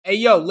Hey,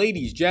 yo,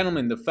 ladies,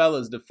 gentlemen, the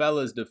fellas,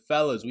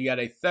 we got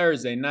a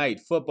Thursday night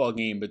football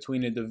game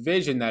between a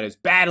division that is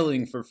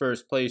battling for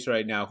first place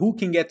right now. Who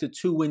can get to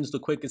 2 wins the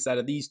quickest out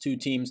of these two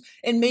teams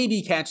and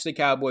maybe catch the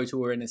Cowboys,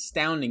 who are an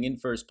astounding in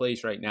first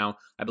place right now,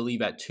 I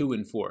believe at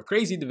 2-4.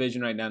 Crazy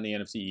division right now in the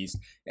NFC East.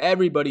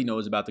 Everybody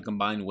knows about the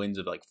combined wins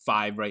of like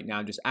 5 right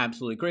now, just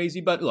absolutely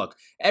crazy. But look,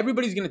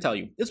 everybody's going to tell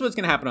you, this is what's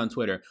going to happen on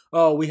Twitter.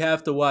 Oh, we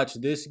have to watch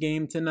this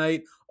game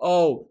tonight.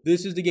 Oh,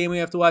 this is the game we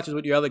have to watch, is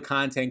what your other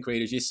content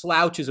creators, your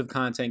slouches of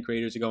content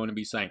creators are going to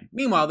be saying.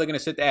 Meanwhile, they're going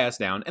to sit their ass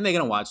down and they're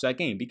going to watch that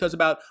game, because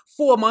about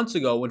 4 months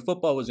ago when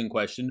football was in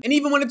question, and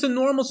even when it's a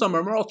normal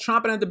summer, we're all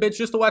chomping at the bits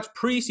just to watch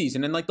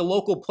preseason, and like the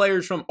local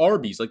players from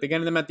Arby's, like they're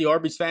getting them at the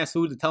Arby's fast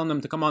food and telling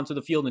them to come onto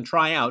the field and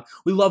try out.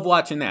 We love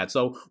watching that.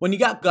 So when you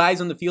got guys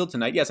on the field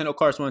tonight, yes, I know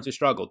Carson Wentz has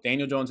struggled.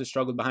 Daniel Jones has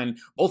struggled behind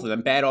both of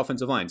them, bad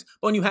offensive lines.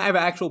 But when you have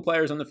actual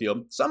players on the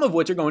field, some of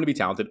which are going to be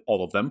talented,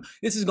 all of them,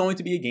 this is going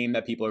to be a game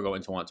that people are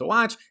going to want to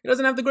watch. It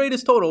doesn't have the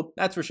greatest total,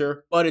 that's for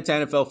sure, but it's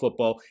NFL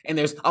football, and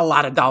there's a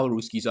lot of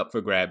dollarooskies up for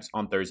grabs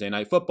on Thursday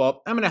Night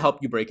Football. I'm going to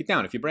help you break it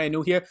down. If you're brand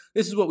new here,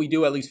 this is what we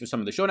do, at least for some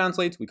of the showdown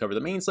slates. We cover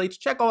the main slates.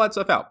 Check all that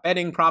stuff out.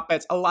 Betting, prop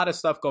bets, a lot of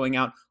stuff going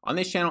out on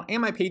this channel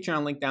and my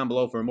Patreon link down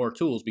below for more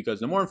tools, because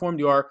the more informed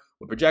you are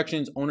with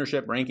projections,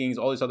 ownership, rankings,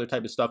 all this other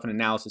type of stuff and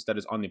analysis that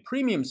is on the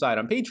premium side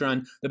on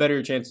Patreon, the better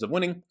your chances of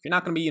winning. If you're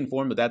not going to be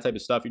informed with that type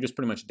of stuff, you're just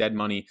pretty much dead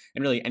money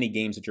in really any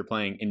games that you're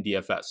playing in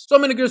DFS. So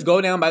I'm going to just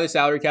go down by the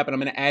salary cap, and I'm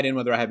going to add in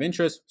whether I have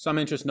interest, some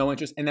interest, no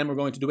interest, and then we're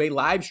going to do a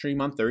live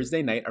stream on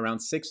Thursday night around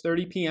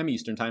 6:30 p.m.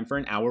 Eastern time for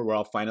an hour, where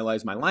I'll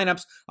finalize my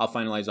lineups. I'll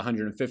finalize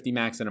 150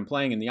 max that I'm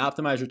playing in the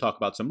optimizer, talk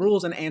about some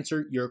rules, and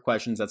answer your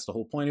questions. That's the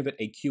whole point of it,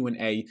 a Q&A,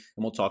 and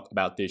we'll talk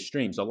about this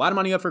stream. So a lot of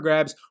money up for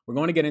grabs. We're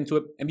going to get into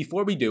it, and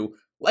before we do,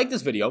 like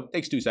this video,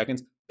 takes 2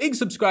 seconds. Big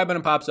subscribe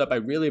button pops up. I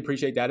really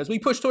appreciate that as we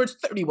push towards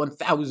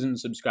 31,000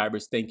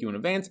 subscribers. Thank you in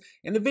advance.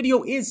 And the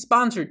video is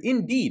sponsored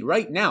indeed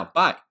right now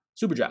by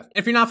SuperDraft.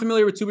 If you're not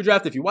familiar with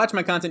SuperDraft, if you watch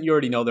my content, you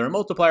already know they're a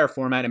multiplier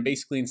format, and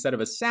basically instead of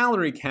a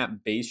salary cap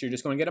base, you're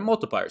just going to get a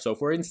multiplier. So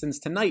for instance,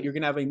 tonight, you're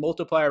going to have a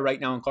multiplier right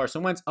now on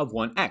Carson Wentz of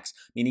 1x,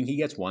 meaning he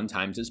gets 1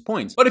 times his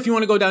points. But if you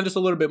want to go down just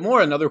a little bit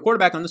more, another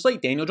quarterback on the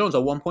slate, Daniel Jones, a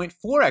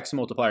 1.4x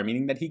multiplier,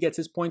 meaning that he gets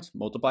his points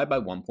multiplied by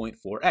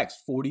 1.4x,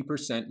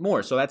 40%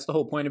 more. So that's the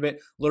whole point of it.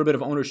 A little bit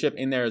of ownership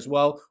in there as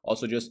well.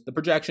 Also just the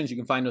projections, you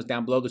can find those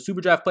down below. The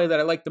SuperDraft play that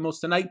I like the most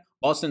tonight,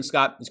 Boston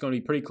Scott, is going to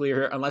be pretty clear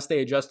here, unless they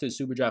adjust his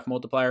SuperDraft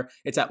multiplier.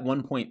 It's at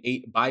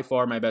 1.8, by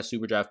far my best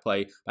SuperDraft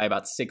play by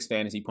about 6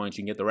 fantasy points.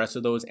 You can get the rest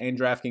of those and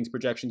Draftkings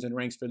projections and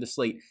ranks for the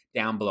slate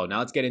down below. Now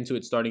let's get into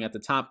it, starting at the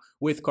top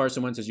with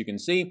Carson Wentz. As you can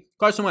see,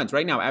 Carson Wentz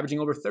right now averaging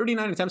over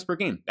 39 attempts per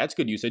game. That's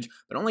good usage,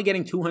 but only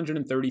getting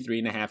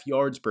 233.5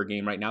 yards per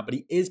game right now. But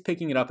he is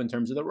picking it up in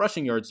terms of the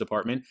rushing yards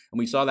department, and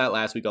we saw that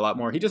last week a lot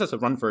more. He just has to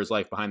run for his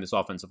life behind this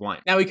offensive line.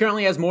 Now he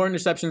currently has more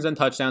interceptions than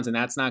touchdowns, and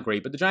that's not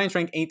great, but the Giants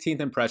rank 18th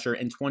in pressure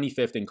and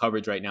 25th in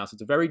coverage right now, so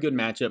it's a very good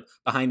matchup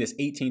behind this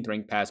 18th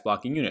ranked pass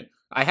blocking unit.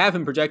 I have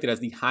him projected as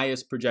the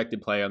highest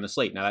projected player on the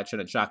slate. Now, that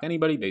shouldn't shock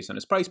anybody based on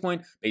his price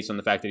point, based on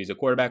the fact that he's a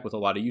quarterback with a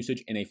lot of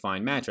usage in a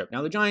fine matchup.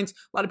 Now, the Giants,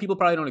 a lot of people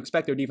probably don't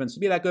expect their defense to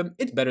be that good.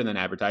 It's better than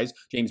advertised.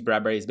 James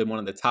Bradbury has been one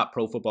of the top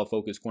pro football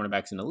focused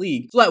cornerbacks in the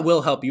league, so that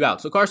will help you out.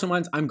 So Carson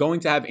Wentz, I'm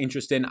going to have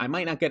interest in. I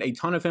might not get a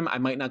ton of him. I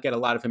might not get a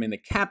lot of him in the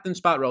captain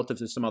spot relative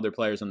to some other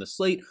players on the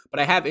slate, but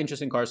I have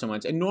interest in Carson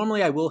Wentz. And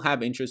normally I will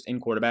have interest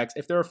in quarterbacks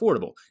if they're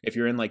affordable. If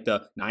you're in like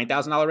the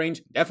 $9,000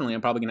 range, definitely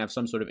I'm probably going to have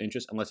some sort of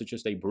interest, unless it's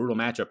just a brutal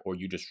matchup or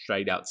you just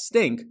straight out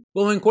stink.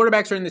 Well, when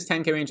quarterbacks are in this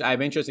 10K range, I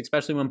have interest,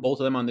 especially when both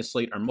of them on this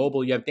slate are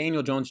mobile. You have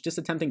Daniel Jones just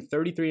attempting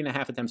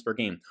 33.5 attempts per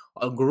game,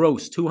 a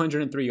gross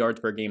 203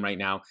 yards per game right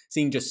now,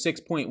 seeing just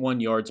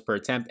 6.1 yards per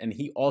attempt, and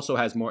he also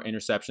has more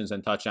interceptions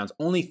than touchdowns.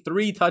 Only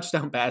 3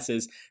 touchdown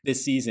passes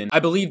this season. I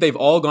believe they've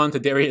all gone to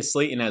Darius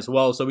Slayton as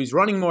well, so he's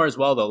running more as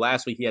well, though.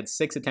 Last week he had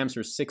 6 attempts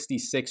for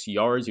 66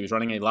 yards. He was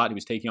running a lot. He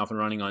was taking off and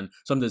running on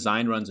some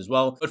design runs as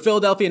well. But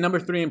Philadelphia, number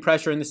 3 in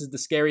pressure, and this is the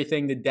scary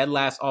thing, the dead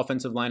last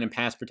offensive line in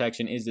pass protection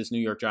is this New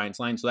York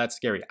Giants line, so that's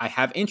scary. I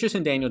have interest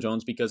in Daniel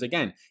Jones because,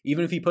 again,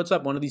 even if he puts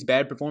up one of these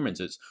bad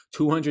performances,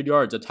 200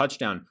 yards, a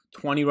touchdown,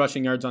 20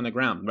 rushing yards on the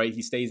ground, right?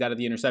 He stays out of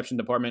the interception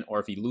department, or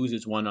if he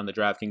loses one on the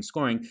DraftKings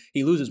scoring,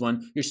 he loses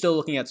one, you're still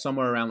looking at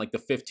somewhere around like the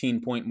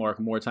 15-point mark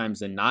more times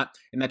than not,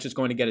 and that's just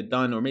going to get it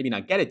done, or maybe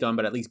not get it done,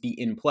 but at least be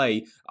in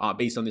play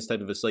based on this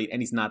type of a slate,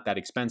 and he's not that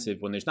expensive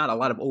when there's not a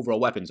lot of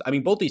overall weapons. I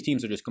mean, both these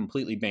teams are just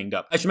completely banged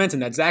up. I should mention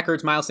that Zach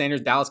Ertz, Miles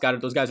Sanders, Dallas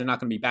Goedert, those guys are not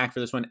going to be back for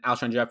this one.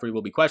 Alshon Jeffrey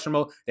will be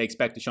questionable. They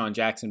expect Deshaun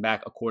Jackson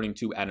back, according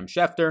to Adam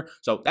Schefter.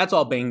 So that's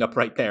all banged up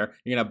right there.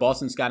 You're going to have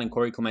Boston Scott and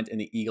Corey Clement in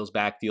the Eagles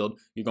backfield.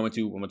 You're going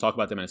to, when we'll talk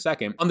about them in a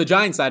second. On the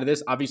Giants side of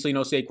this, obviously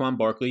no Saquon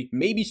Barkley.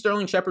 Maybe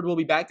Sterling Shepard will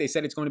be back. They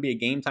said it's going to be a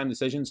game time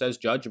decision, says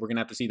Judge. We're going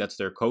to have to see. That's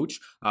their coach,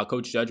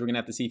 Coach Judge. We're going to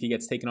have to see if he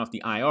gets taken off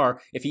the IR.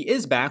 If he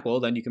is back, well,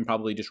 then you can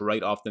probably just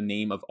write off the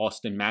name of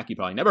Austin Mack. You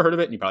probably never heard of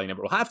it, and you probably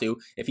never will have to.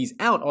 If he's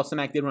out, Austin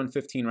Mack did run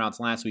 15 routes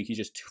last week. He's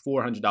just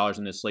 $400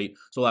 in this slate,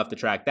 so we'll have to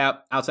track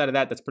that. Outside of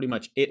that, that's pretty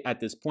much it at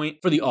this point.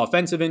 For the heavy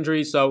offensive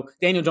injuries. So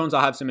Daniel Jones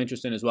I'll have some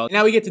interest in as well.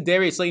 Now we get to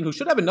Darius Slayton, who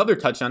should have another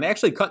touchdown. They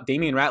actually cut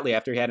Damian Ratley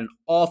after he had an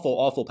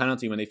awful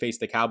penalty when they faced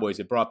the Cowboys.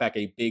 It brought back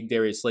a big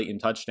Darius Slayton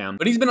touchdown.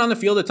 But he's been on the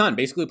field a ton,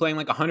 basically playing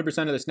like 100%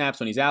 of the snaps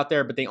when he's out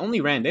there, but they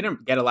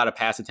didn't get a lot of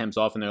pass attempts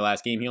off in their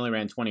last game. He only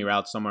ran 20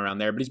 routes, somewhere around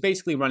there, but he's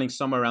basically running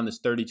somewhere around this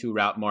 32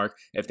 route mark.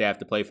 If they have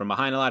to play from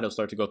behind a lot, he'll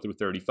start to go through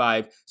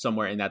 35,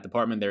 somewhere in that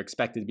department. They're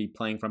expected to be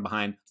playing from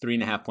behind,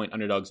 3.5 point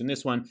underdogs in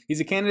this one. He's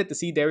a candidate to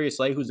see Darius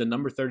Slay, who's the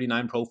number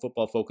 39 Pro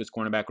Football Focus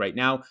cornerback right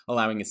now,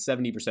 allowing a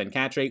 70%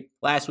 catch rate.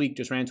 Last week,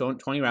 just ran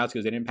 20 routes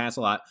because they didn't pass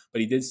a lot,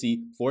 but he did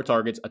see 4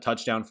 targets, a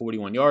touchdown,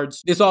 41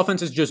 yards. This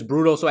offense is just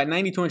brutal. So at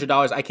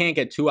 $9,200, I can't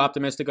get too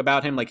optimistic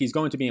about him. Like, he's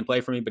going to be in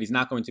play for me, but he's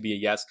not going to be a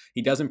yes.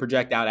 He doesn't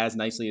project out as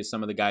nicely as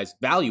some of the guys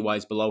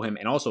value-wise below him,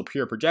 and also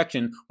pure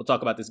projection. We'll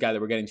talk about this guy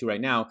that we're getting to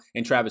right now,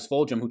 and Travis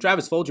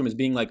Fulgham, is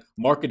being like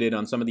marketed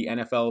on some of the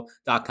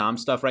NFL.com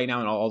stuff right now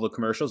and all the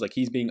commercials. Like,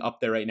 he's being up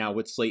there right now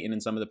with Slayton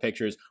in some of the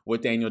pictures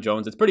with Daniel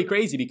Jones. It's pretty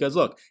crazy because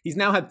look, he's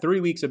now had 3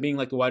 weeks of being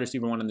like the wide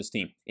receiver 1 on this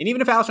team. And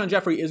even if Alshon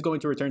Jeffrey is going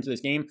to return to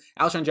this game,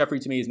 Alshon Jeffrey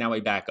to me is now a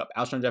backup.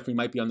 Alshon Jeffrey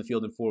might be on the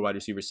field in 4 wide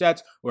receiver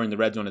sets or in the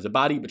red zone as a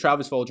body, but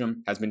Travis Fulgham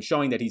has been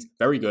showing that he's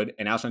very good,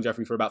 and Alshon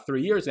Jeffrey for about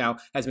 3 years now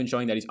has been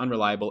showing that he's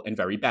unreliable and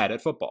very bad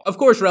at football. Of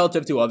course,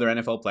 relative to other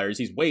NFL players,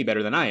 he's way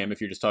better than I am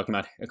if you're just talking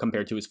about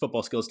compared to his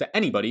football skills to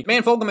anybody.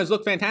 Man, Fulgham has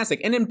looked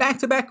fantastic, and in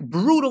back-to-back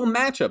brutal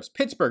matchups,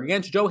 Pittsburgh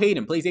against Joe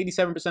Hayden, plays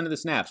 87% of the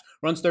snaps,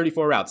 runs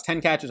 34 routes,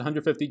 10 catches,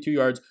 152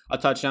 yards, a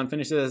touchdown,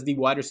 finishes as the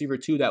wide receiver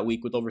 2 that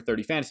week with over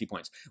 30 fantasy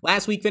points.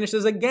 Last week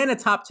finishes again a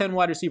top 10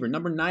 wide receiver,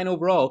 number 9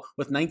 overall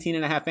with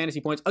 19.5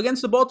 fantasy points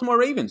against the Baltimore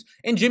Ravens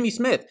and Jimmy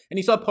Smith. And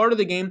he saw part of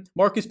the game,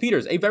 Marcus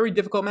Peters, a very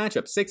difficult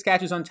matchup, 6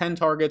 catches on 10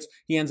 targets.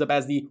 He ends up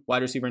as the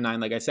wide receiver 9,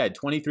 like I said,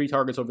 23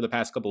 targets over the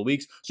past couple of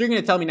weeks. So you're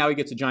going to tell me now he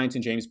gets the Giants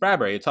and James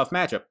Bradbury, a tough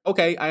matchup.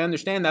 Okay, I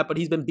understand that, but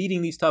he's been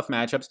beating these tough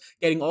matchups,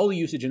 getting all the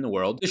usage in the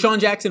world. Deshaun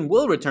Jackson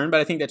will return, but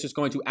I think that's just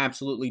going to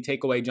absolutely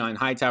take away John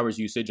Hightower's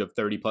usage of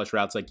 30-plus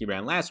routes like he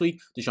ran last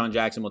week. Deshaun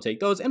Jackson will take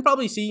those and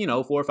probably see,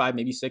 4 or 5,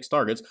 maybe 6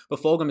 targets, but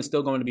Fulgham is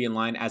still going to be in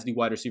line as the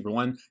wide receiver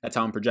 1. That's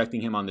how I'm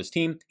projecting him on this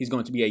team. He's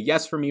going to be a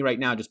yes for me right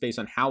now just based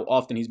on how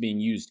often he's being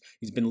used.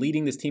 He's been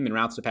leading this team in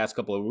routes the past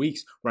couple of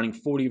weeks, running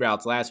 40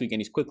 routes last week, and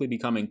he's quickly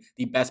becoming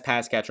the best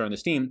pass catcher on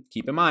this team.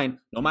 Keep in mind,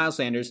 no Miles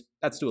Sanders.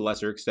 That's to a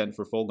lesser extent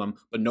for Fulgham,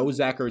 but no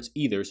Zach Ertz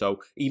either.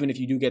 So even if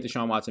you do get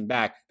Deshaun Watson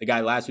back, the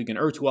guy last week in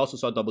Ertz, who also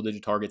saw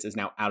double-digit targets, is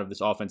now out of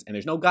this offense, and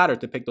there's no Goddard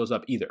to pick those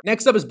up either.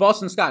 Next up is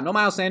Boston Scott. No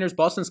Miles Sanders.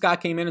 Boston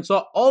Scott came in and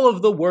saw all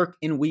of the work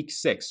in week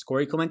 6.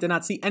 Corey Clement did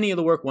not see any of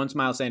the work once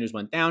Miles Sanders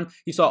went down.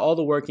 He saw all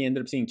the work. He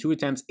ended up seeing 2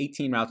 attempts,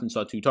 18 routes, and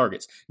saw 2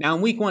 targets. Now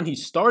in week 1, he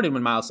started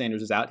when Miles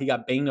Sanders was out. He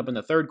got banged up in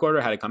the 3rd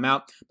quarter, had to come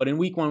out. But in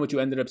week 1, what you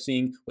ended up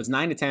seeing was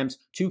 9 attempts,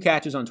 2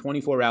 catches on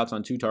 24 routes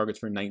on 2 targets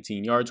for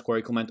 19 yards.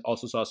 Corey Clement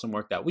also saw some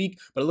work that week,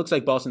 but it looks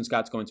like Boston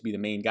Scott's going to be the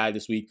main guy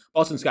this week.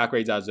 Boston Scott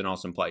grades out as an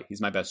awesome play. He's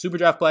my best super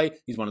draft play.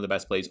 He's one of the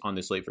best plays on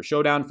this slate for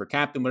Showdown, for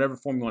captain, whatever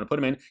form you want to put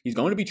him in. He's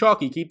going to be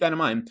chalky. Keep that in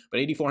mind. But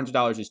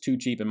 $8,400 is too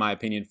cheap, in my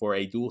opinion, for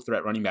a dual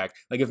threat running back.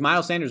 Like, if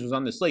Miles Sanders was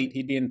on the slate,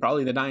 he'd be in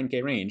probably the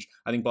 9K range.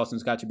 I think Boston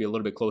Scott should be a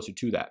little bit closer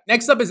to that.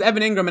 Next up is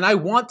Evan Ingram, and I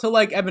want to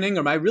like Evan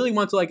Ingram. I really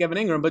want to like Evan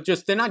Ingram, but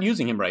just they're not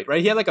using him right?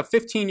 He had like a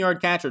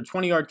 15-yard catch or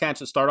 20-yard catch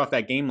to start off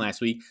that game last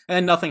week, and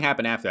then nothing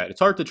happened after that. It's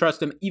hard to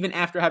trust him even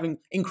after having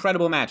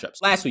incredible matchups.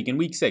 Last week in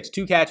week 6,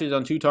 2 catches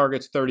on 2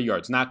 targets, 30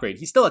 yards. Not great.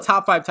 He's still a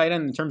top 5 tight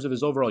end in terms of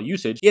his overall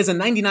usage. He has a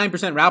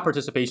 99% route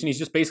participation. He's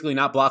just basically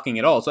not blocking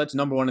at all. So that's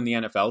number 1 in the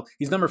NFL.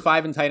 He's number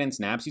 5 in tight end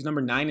snaps. He's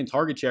number 9 in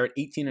target share at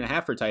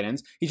 18.5 for tight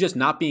ends. He's just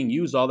not being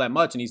used all that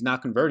much, and he's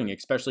not converting,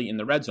 especially in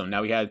the red zone.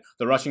 Now, he had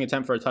the rushing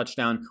attempt for a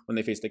touchdown when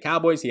they faced the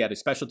Cowboys. He had a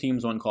special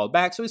teams one called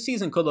back, so his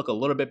season could look a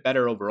little bit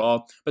better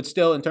overall, but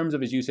still, in terms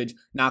of his usage,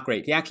 not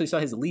great. He actually saw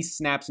his least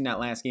snaps in that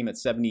last game at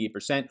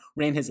 78%,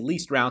 ran his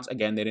least routes.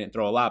 Again, they didn't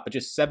throw a lot, but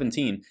just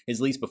 17.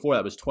 His least before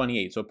that was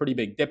 28, so a pretty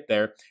big dip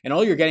there. And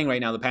all you're getting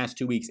right now the past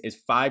 2 weeks is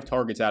 5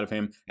 targets out of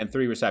him and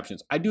 3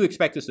 receptions. I do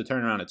expect this to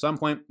turn around at some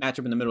point.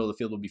 Matchup in the middle of the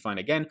field will be fine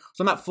again,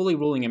 so I'm not fully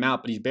ruling him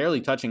out, but he's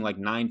barely touching like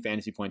 9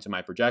 fantasy points in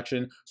my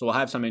projection, so we'll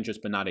have some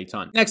interest, but not a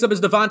ton. Next up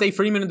is Devonta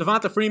Freeman, and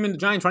Devonta Freeman, the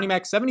Giants running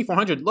back,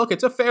 $7,400. Look,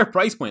 it's a fair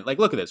price point. Like,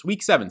 look at this.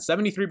 Week 7,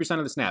 73%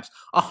 of the snaps,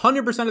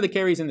 100% of the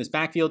carries in this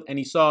backfield, and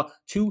he saw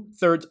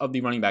 2/3 of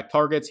the running back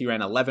targets. He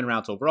ran 11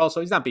 routes overall,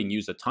 so he's not being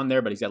used a ton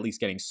there, but he's at least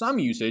getting some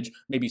usage,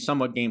 maybe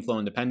somewhat game flow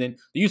independent.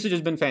 The usage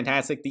has been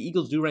fantastic. The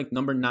Eagles do rank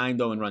number 9,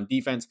 though, in run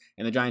defense,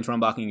 and the Giants run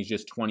blocking is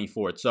just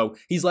 24th. So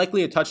he's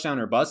likely a touchdown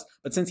or bust,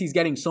 but since he's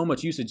getting so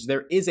much usage,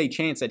 there is a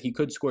chance that he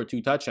could score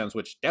 2 touchdowns,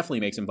 which definitely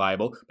makes him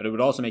viable, but it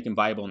would also make him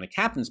viable in the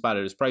captain spot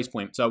at his price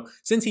point. So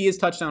since he is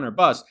touchdown or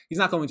bust, he's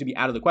not going to be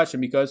out of the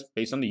question because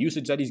based on the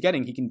usage that he's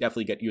getting, he can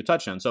definitely get you a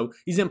touchdown. So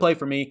he's in play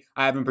for me.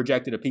 I haven't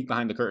projected a peek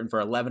behind the curtain for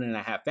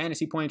 11.5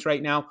 fantasy points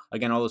right now.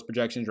 Again, all those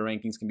projections or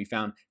rankings can be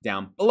found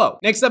down below.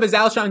 Next up is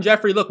Alshon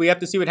Jeffrey. Look, we have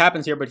to see what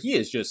happens here, but he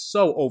is just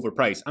so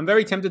overpriced. I'm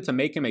very tempted to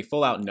make him a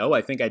full-out no.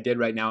 I think I did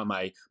right now in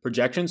my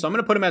projection, so I'm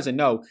going to put him as a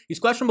no. He's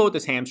questionable with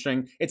this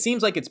hamstring. It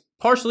seems like it's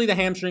partially the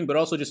hamstring, but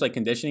also just like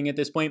conditioning at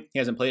this point. He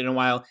hasn't played in a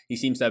while. He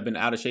seems to have been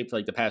out of shape for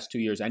like the past 2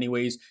 years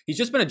anyways. He's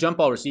just been a jump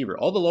ball receiver.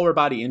 All the lower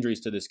body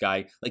injuries to this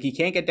guy, like he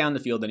can't get down the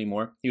field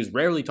anymore. He was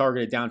rarely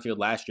targeted downfield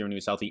last year when he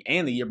was healthy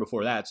and the year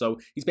before that. So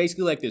he's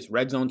basically like this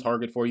red zone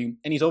target for you,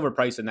 and he's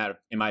overpriced in that,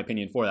 in my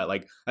opinion, for that.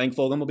 Like I think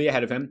Fulgham will be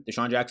ahead of him.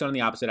 Deshaun Jackson on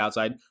the opposite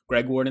outside.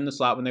 Greg Ward in the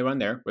slot when they run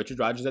there. Richard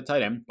Rodgers at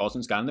tight end.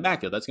 Boston Scott in the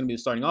backfield. That's going to be the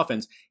starting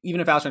offense. Even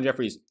if Alshon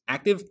Jeffrey is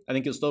active, I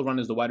think he'll still run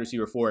as the wide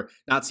receiver 4,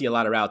 not see a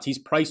lot of routes. He's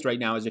priced right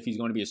now as if he's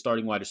going to be a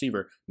starting wide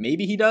receiver.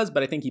 Maybe he does,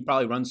 but I think he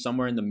probably runs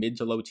somewhere in the mid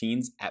to low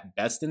teens at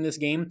best in this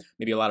game.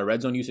 Maybe a lot of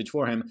red zone usage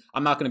for him.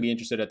 I'm not going to be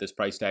interested at this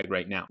price tag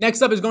right now.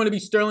 Next up is going to be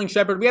Sterling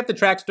Shepard. We have to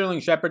track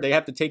Sterling Shepard. They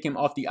have to take him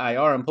off the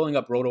IR. I'm pulling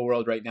up Roto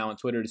World right now on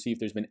Twitter to see if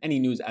there's been any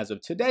news as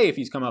of today if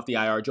he's come off the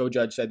IR. Joe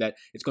Judge said that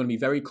it's going to be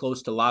very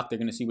close to lock. They're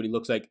going to see what he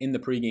looks like in the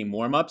pregame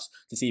warmups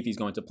to see if he's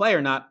going to play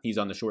or not. He's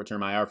on the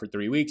short-term IR for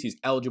 3 weeks. He's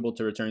eligible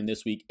to return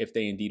this week if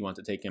they indeed want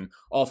to take him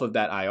off of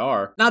that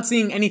IR. Not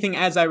seeing anything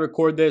as I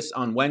record this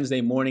on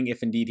Wednesday morning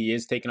if indeed he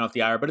is taken off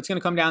the IR, but it's going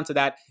to come down to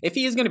that. If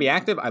he is going to be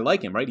active, I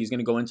like him, right? He's going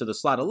to go into the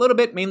slot a little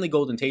bit, mainly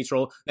Golden Tate's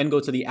role, then go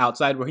to the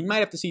outside where he might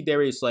have to see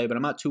Darius Slay, but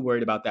I'm not too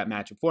worried about that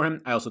matchup for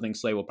him. I also think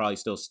Slay will probably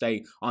still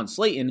stay on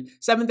Slayton.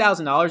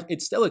 $7,000,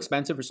 it's still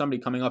expensive for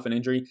somebody coming off an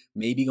injury,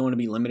 maybe going to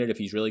be limited if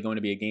he's really going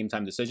to be a game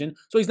time decision.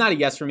 So he's not a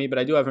yes for me, but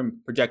I do have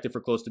him projected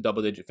for close to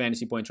double-digit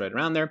fantasy points right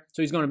around there.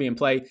 So he's going to be in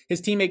play.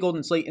 His teammate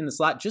Golden Slate in the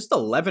slot, just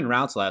 11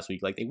 routes last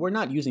week. Like they were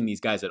not using these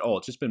guys at all.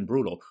 It's just been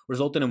brutal.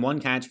 Resulted in 1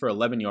 catch for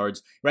 11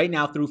 yards. Right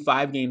now through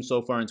 5 games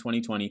so far in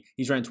 2020,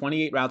 he's ran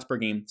 28 routes per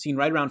game, seen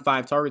right around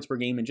 5 targets per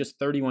game and just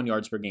 31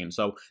 yards per game.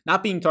 So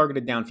not being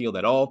targeted downfield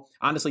at all.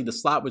 Honestly, the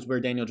slot was where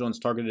Daniel Jones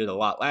targeted a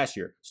lot last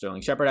year.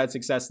 Sterling Shepard had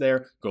success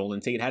there. Golden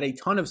Tate had a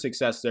ton of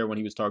success there when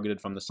he was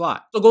targeted from the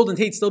slot. So Golden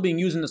Tate's still being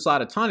used in the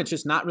slot a ton. It's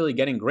just not really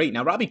getting great.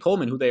 Now, Robbie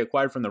Coleman, who they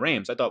acquired from the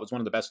Rams, I thought was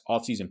one of the best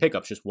offseason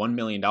pickups, just $1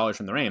 million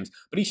from the Rams,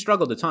 but he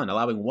struggled a ton,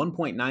 allowing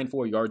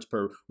 1.94 yards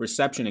per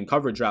reception and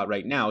coverage route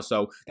right now.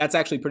 So that's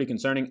actually pretty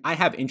concerning. I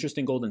have interest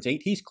in Golden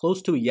Tate. He's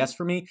close to a yes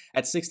for me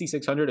at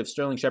 6,600. If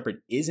Sterling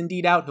Shepard is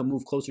indeed out, he'll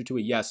move closer to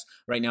a yes.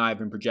 Right now, I've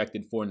been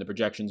projected for in the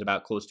projections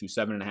about close to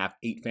 7.5,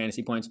 8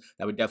 fantasy points.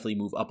 That would definitely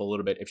move up a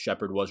little bit if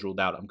Shepard was ruled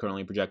out. I'm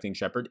currently projecting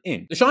Shepard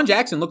in. Deshaun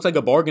Jackson looks like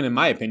a bargain in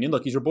my opinion.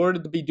 Look, he's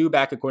reported to be due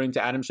back according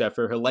to Adam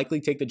Schefter. He'll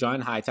likely take the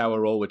John Hightower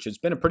role, which has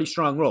been a pretty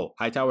strong role.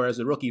 Hightower as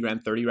a rookie ran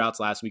 30 routes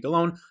last week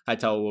alone.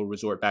 Hightower will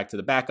resort back to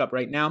the backup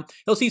right now.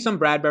 He'll see some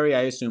Bradbury,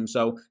 I assume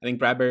so. I think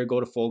Bradbury will go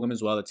to Fulgham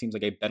as well. It seems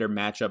like a better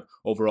matchup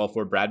overall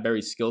for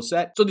Bradbury's skill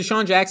set. So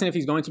Deshaun Jackson, if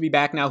he's going to be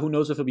back now, who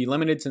knows if he'll be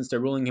limited since they're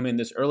ruling him in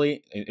this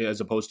early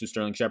as opposed to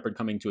Sterling Shepard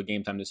coming to a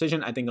game time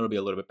decision. I think it'll be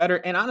a little bit better.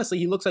 And honestly,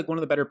 he looks like one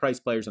of the better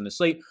priced players on the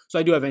slate. So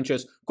I do have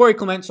interest. Corey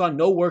Clement saw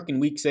no work in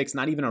week 6,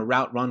 not even a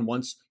route run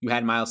once you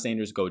had Miles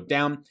Sanders go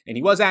down. And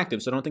he was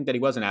active, so don't think that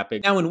he wasn't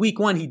epic. Now in week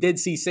 1, he did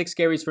see 6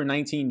 carries for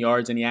 19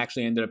 yards, and he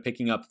actually ended up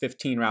picking up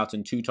 15 routes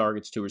and 2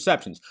 targets, 2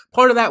 receptions.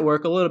 Part of that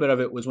work, a little bit of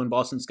it, was when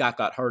Boston Scott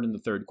got hurt in the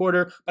 3rd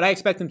quarter, but I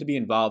expect him to be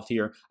involved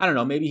here. I don't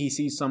know, maybe he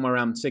sees somewhere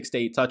around 6 to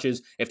 8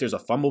 touches. If there's a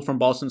fumble from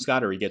Boston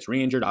Scott or he gets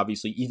re-injured,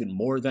 obviously even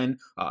more than,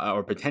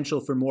 or potential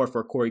for more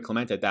for Corey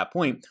Clement at that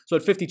point. So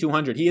at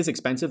 5,200, he is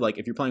expensive. Like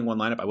if you're playing one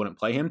lineup, I wouldn't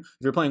play him.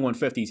 If you're playing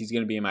 150s, he's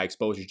going to be in my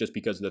exposures just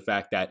because of the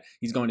fact that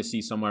he's going to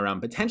see somewhere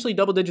around potentially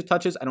double-digit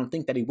touches. I don't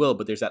think that he will,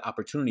 but there's that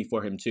opportunity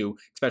for him too,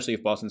 especially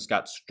if Boston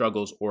Scott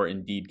struggles or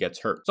indeed gets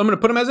hurt. So I'm going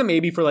to put him as a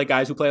maybe for like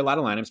guys who play a lot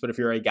of lineups, but if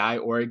you're a guy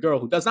or a girl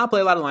who does not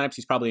play a lot of lineups,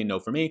 he's probably a no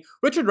for me.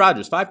 Richard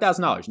Rodgers,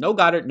 $5,000. No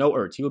Goddard, no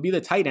Ertz. He will be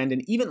the tight end,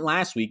 and even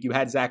last week, you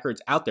had Zach Ertz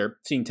out there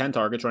seeing 10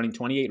 targets, running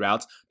 28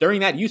 routes.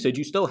 During that usage,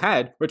 you still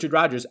had Richard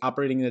Rodgers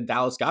operating in the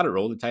Dallas Goddard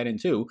role, the tight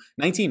end too.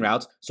 19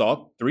 routes,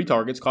 saw 3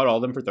 targets, caught all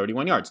of them for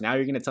 31 yards. Now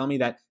you're going to tell me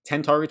that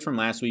 10 targets from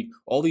last week,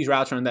 all these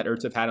routes run that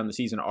Ertz have had on the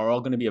season are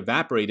all going to be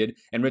evaporated,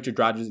 and Richard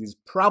Rodgers is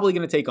probably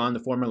going to take on the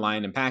former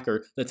Lion and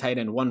Packer, the tight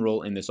end 1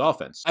 role in this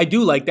offense. I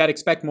do like that.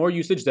 Expect more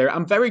usage there.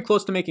 I'm very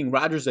close to making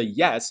Rodgers a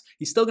yes.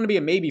 He's still going to be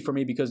a maybe for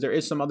me because there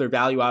is some other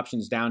value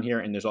options down here,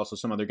 and there's also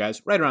some other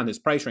guys right around this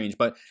price range.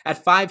 But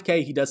at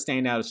 5K, he does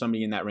stand out as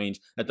somebody in that range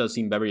that does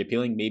seem very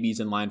appealing. Maybe he's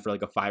in line for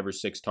like a 5 or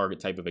 6 target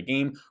type of a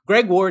game.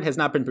 Greg Ward has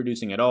not been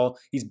producing at all.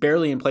 He's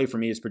barely in play for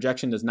me. His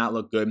projection does not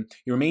look good.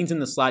 He remains in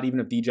the slot even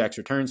if Djax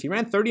returns. He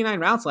ran 39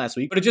 routes last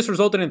week, but it just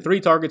resulted in 3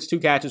 targets, 2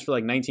 catches for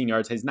like 19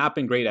 yards. Has not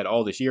been great at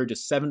all this year,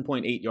 just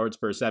 7.8 yards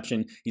per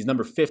reception. He's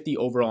number 50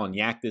 overall in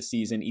YAC this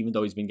season, even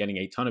though he's been getting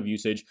a ton of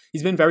usage.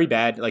 He's been very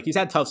bad. Like he's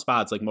had tough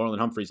spots like Marlon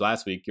Humphreys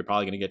last week. You're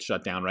probably going to get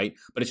shut down, right?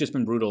 But it's just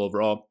been brutal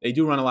overall. They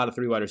do run a lot of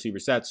 3 wide receiver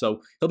sets,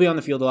 so he'll be on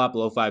the field a lot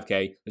below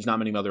 5K. There's not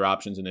many other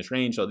options in this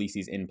range, so at least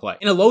he's in play.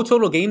 In a low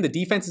total game, the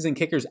defenses and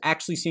kickers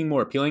actually seem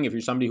more appealing. If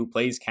you're somebody who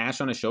plays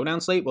cash on a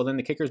showdown slate, well then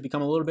the kickers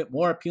become a little bit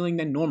more appealing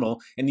than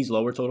normal in these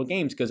lower total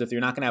games, because if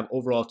you're not going to have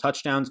overall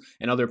touchdowns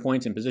and other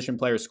points and position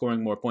players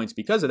scoring more points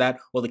because of that,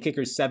 well the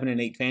kickers 7 and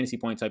 8 fantasy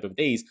point type of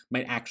days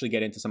might actually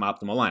get into some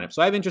optimal lineups.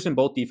 So I have interest in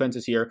both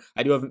defenses here.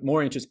 I do have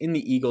more interest in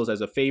the Eagles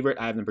as a favorite.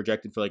 I have them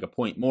projected for like a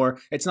point more.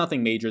 It's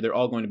nothing major. They're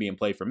all going to be in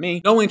play for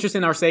me. No interest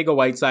in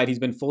Arcega-Whiteside. He's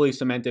been fully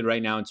cemented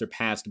right now and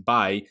surpassed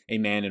by a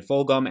man in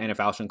Fulgham, and if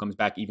Alshon comes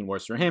back, even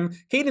worse for him.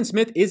 Caden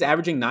Smith is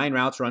averaging 9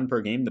 routes run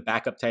per game, the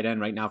backup tight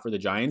end right now for the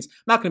Giants.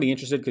 I'm not going to be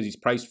interested because he's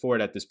priced for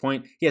it at this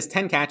point. He has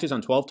 10 catches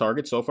on 12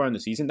 targets so far in the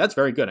season. That's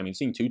very good. I mean,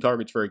 seeing 2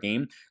 targets for a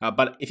game.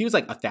 But if he was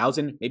like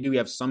 1,000, maybe we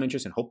have some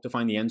interest and hope to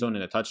find the end zone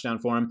and a touchdown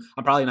for him.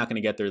 I'm probably not going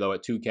to get there, though,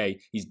 at 2K.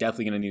 He's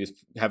definitely going to need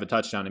to have a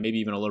touchdown and maybe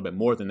even a little bit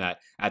more than that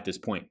at this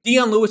point.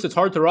 Dion Lewis, it's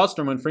hard to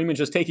roster when Freeman's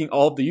just taking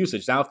all of the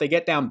usage. Now, if they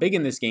get down big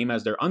in this game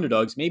as they're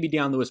underdogs, maybe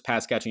Dion Lewis'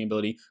 pass catching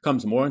ability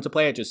comes more into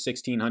play at just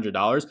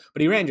 $1,600.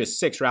 But he ran just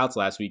 6 routes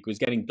last week, was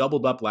getting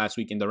doubled up last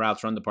week in the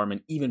routes run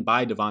department, even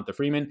by Devonta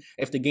Freeman.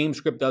 If the game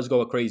script does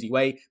go a crazy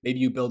way, maybe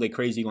you build a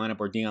crazy lineup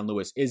where Dion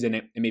Lewis is in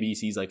it, and maybe he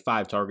sees like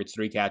 5 targets,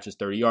 3 catches,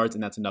 30 yards,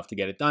 and that's enough to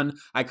get it done.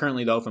 I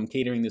currently, though, if I'm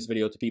catering this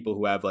video to people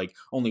who have like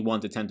only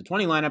 1 to 10 to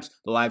 20 lineups,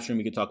 the live stream,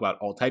 we could talk about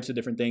all types of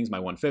different things, my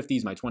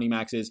 150s, my 20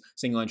 maxes,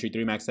 single entry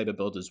 3 max type of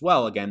builds as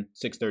well. Again,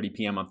 6:30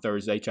 p.m. on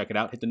Thursday. Check it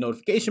out. Hit the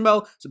notification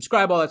bell,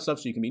 subscribe, all that stuff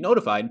so you can be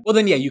notified. Well,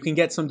 then, yeah, you can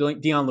get some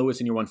Dion Lewis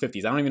in your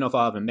 150s. I don't even know if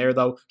I'll have him there,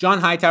 though. John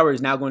Hightower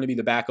is now going to be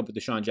the backup with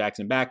Deshaun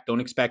Jackson back. Don't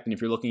expect, and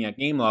if you're looking at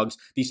game logs,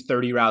 these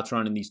 30 routes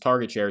run and these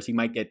target shares, he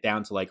might get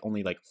down to like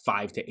only like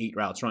 5 to 8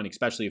 routes run,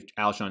 especially if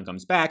Alshon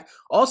comes back.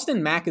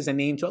 Austin Mack is a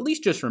name to at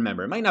least just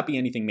remember. It might not be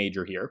anything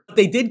major here. But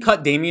they did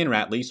cut Damian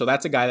Ratley, so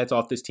that's a guy that's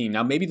off this team.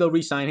 Now, maybe they'll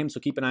re-sign him, so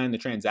keep an eye on the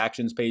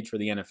transactions page for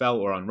the NFL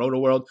or on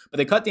RotoWorld. But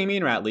they cut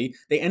Damian Ratley.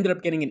 They ended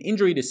up getting an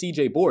injury to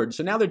CJ Board,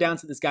 so now they're down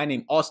to this guy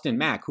named Austin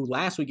Mack, who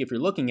last week, if you're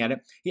looking at it,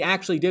 he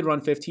actually did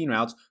run 15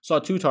 routes, saw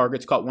 2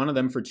 targets, caught one of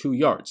them for 2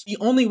 yards. The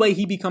only way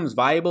he becomes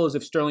viable is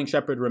if Sterling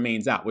Shepard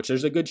remains out, which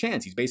there's a good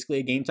chance. He's basically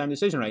a game time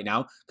decision right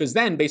now, because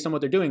then, based on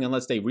what they're doing,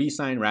 unless they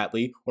re-sign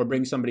Ratley or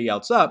bring somebody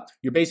else up,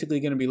 you're basically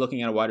going to be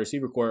looking at a wide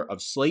receiver core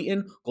of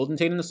Slayton, Golden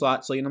Tate in the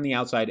slot, Slayton on the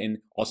outside, and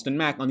Austin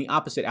Mack on the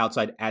opposite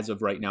outside as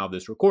of right now of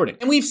this recording.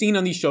 And we've seen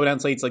on these showdown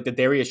slates like the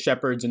Darius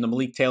Shepards and the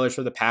Malik Taylors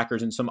for the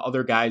Packers and some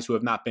other guys who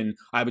have not been,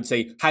 I would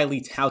say,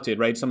 highly touted,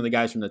 right? Some of the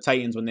guys from the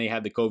Titans when they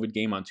had the COVID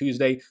game on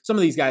Tuesday. Some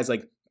of these guys,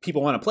 like,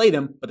 people want to play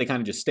them, but they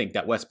kind of just stink.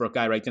 That Westbrook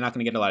guy, right? They're not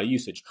going to get a lot of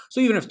usage. So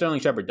even if Sterling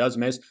Shepard does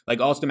miss,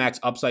 like Austin Mack's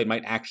upside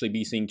might actually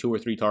be seeing 2 or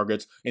 3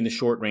 targets in the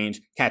short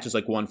range, catches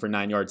like 1 for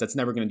 9 yards. That's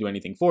never going to do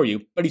anything for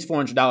you, but he's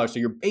 $400. So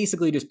you're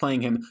basically just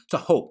playing him to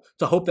hope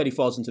that he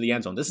falls into the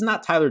end zone. This is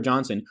not Tyler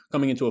Johnson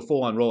coming into a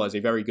full-on role as a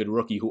very good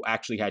rookie who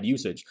actually had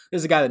usage. This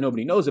is a guy that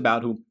nobody knows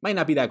about who might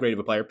not be that great of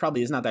a player,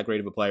 probably is not that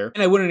great of a player,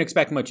 and I wouldn't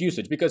expect much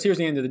usage because here's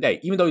the end of the day.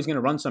 Even though he's going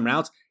to run some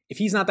routes, if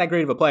he's not that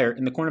great of a player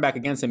and the cornerback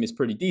against him is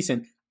pretty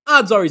decent,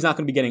 odds are he's not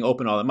going to be getting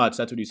open all that much.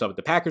 That's what you saw with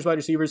the Packers wide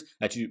receivers.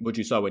 That's what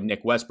you saw with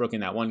Nick Westbrook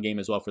in that one game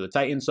as well for the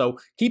Titans. So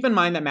keep in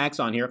mind that Mack's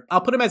on here. I'll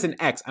put him as an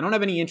X. I don't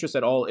have any interest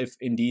at all if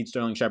indeed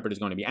Sterling Shepard is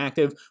going to be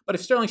active. But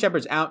if Sterling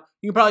Shepard's out,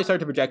 you can probably start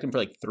to project him for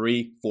like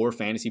 3-4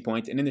 fantasy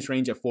points. And in this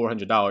range of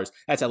 $400,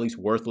 that's at least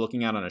worth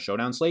looking at on a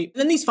showdown slate.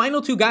 And then these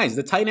final 2 guys,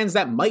 the tight ends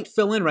that might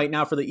fill in right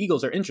now for the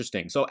Eagles, are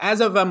interesting. So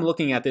as of I'm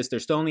looking at this, they're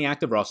still in the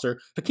active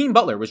roster. Hakeem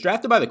Butler was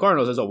drafted by the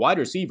Cardinals as a wide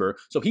receiver.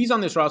 So he's on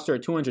this roster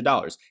at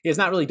 $200. He has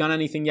not really done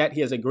anything yet.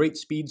 He has a great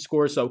speed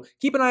score. So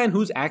keep an eye on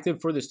who's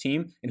active for this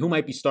team and who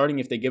might be starting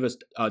if they give us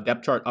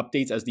depth chart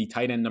updates as the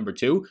tight end number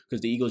 2,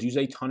 because the Eagles use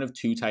a ton of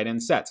 2 tight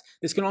end sets.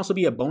 This can also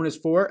be a bonus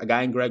for a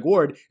guy in Greg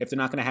Ward if they're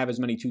not going to have as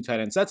many 2 tight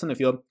end sets on the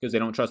field because they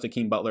don't trust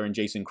Hakeem Butler and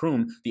Jason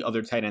Kroom, the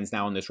other tight ends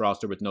now on this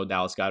roster with no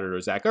Dallas Goedert or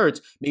Zach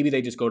Ertz. Maybe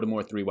they just go to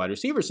more 3 wide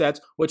receiver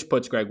sets, which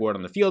puts Greg Ward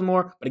on the field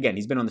more. But again,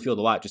 he's been on the field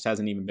a lot, just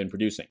hasn't even been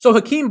producing. So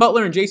Hakeem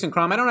Butler and Jason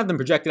Kroom, I don't have them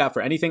projected out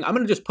for anything. I'm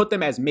going to just put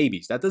them as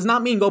maybes. That does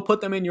not mean go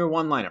put them in your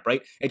 1 lineup,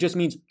 right? It just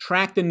means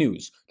track the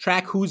news.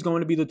 Track who's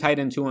going to be the tight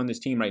end 2 on this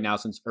team right now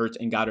since Ertz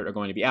and Goddard are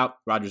going to be out.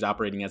 Rodgers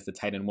operating as the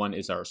tight end 1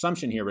 is our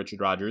assumption here,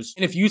 Richard Rodgers.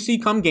 And if you see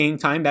come game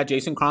time that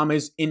Jason Kroom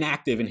is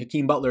inactive and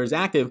Hakeem Butler is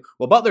active,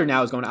 well, Butler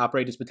now is going to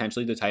operate as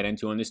potentially the tight end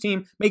 2 on this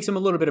team. Makes him a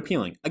little bit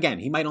appealing. Again,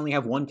 he might only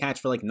have 1 catch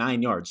for like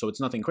 9 yards, so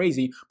it's nothing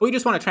crazy, but we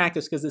just want to track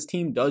this because this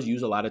team does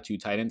use a lot of 2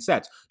 tight end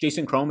sets.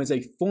 Jason Kroom is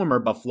a former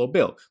Buffalo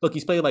Bill. Look,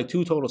 he's played like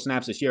 2 total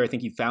snaps this year. I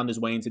think he found his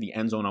way into the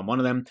end zone on one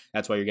of them.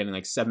 That's why you're getting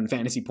like 7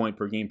 fantasy point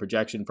per game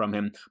projection from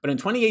him. But in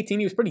 2018,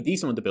 he was pretty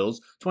decent with the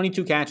Bills.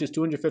 22 catches,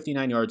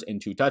 259 yards,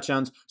 and 2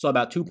 touchdowns. So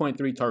about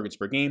 2.3 targets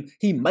per game.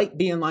 He might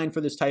be in line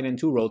for this tight end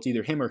 2 role. It's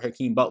either him or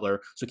Hakeem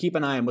Butler. So keep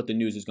an eye on what the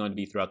news is going to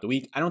be throughout the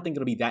week. I don't think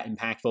it'll be that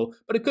impactful,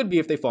 but it could be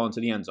if they fall into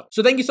the end zone.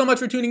 So thank you so much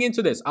for tuning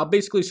into this. I'll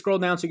basically scroll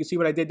down so you can see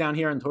what I did down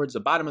here and towards the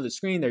bottom of the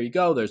screen. There you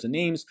go. There's the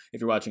names.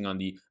 If you're watching on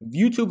the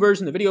YouTube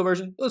version, the video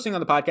version, listening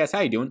on the podcast, how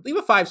you doing? Leave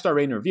a 5-star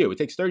rating and review. It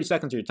takes 30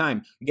 seconds of your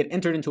time. You get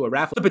entered into a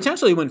raffle to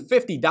potentially win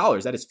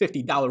 $50. That is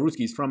 $50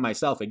 Rooskies from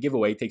myself. A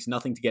giveaway. It takes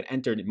nothing to get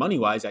entered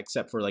money-wise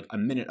except for like a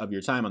minute of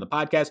your time on the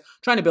podcast.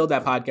 Trying to build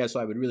that podcast, so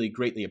I would really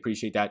greatly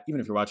appreciate that, even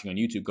if you're watching on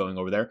YouTube going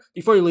over there.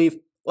 Before you leave,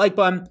 like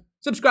button,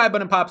 subscribe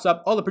button pops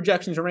up, all the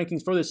projections and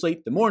rankings for this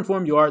slate. The more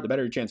informed you are, the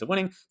better your chance of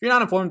winning. If you're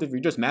not informed, if you're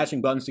just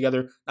matching buttons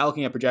together, not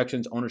looking at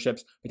projections,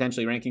 ownerships,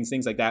 potentially rankings,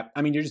 things like that,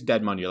 I mean, you're just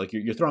dead money. Like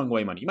you're throwing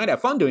away money. You might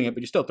have fun doing it,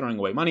 but you're still throwing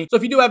away money. So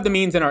if you do have the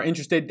means and are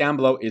interested, down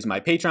below is my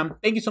Patreon.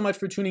 Thank you so much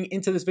for tuning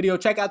into this video.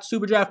 Check out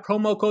Superdraft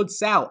promo code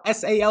SAL.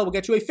 S-A-L will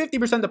get you a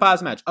 50%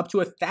 deposit match up to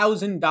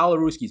 $1,000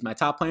 Rooskies. My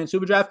top player in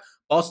Superdraft,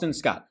 Boston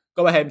Scott.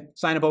 Go ahead,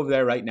 sign up over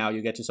there right now.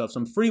 You'll get yourself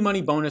some free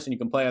money bonus, and you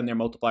can play on their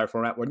multiplier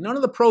format where none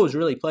of the pros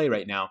really play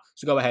right now.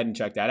 So go ahead and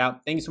check that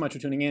out. Thank you so much for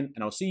tuning in,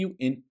 and I'll see you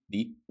in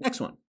the next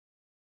one.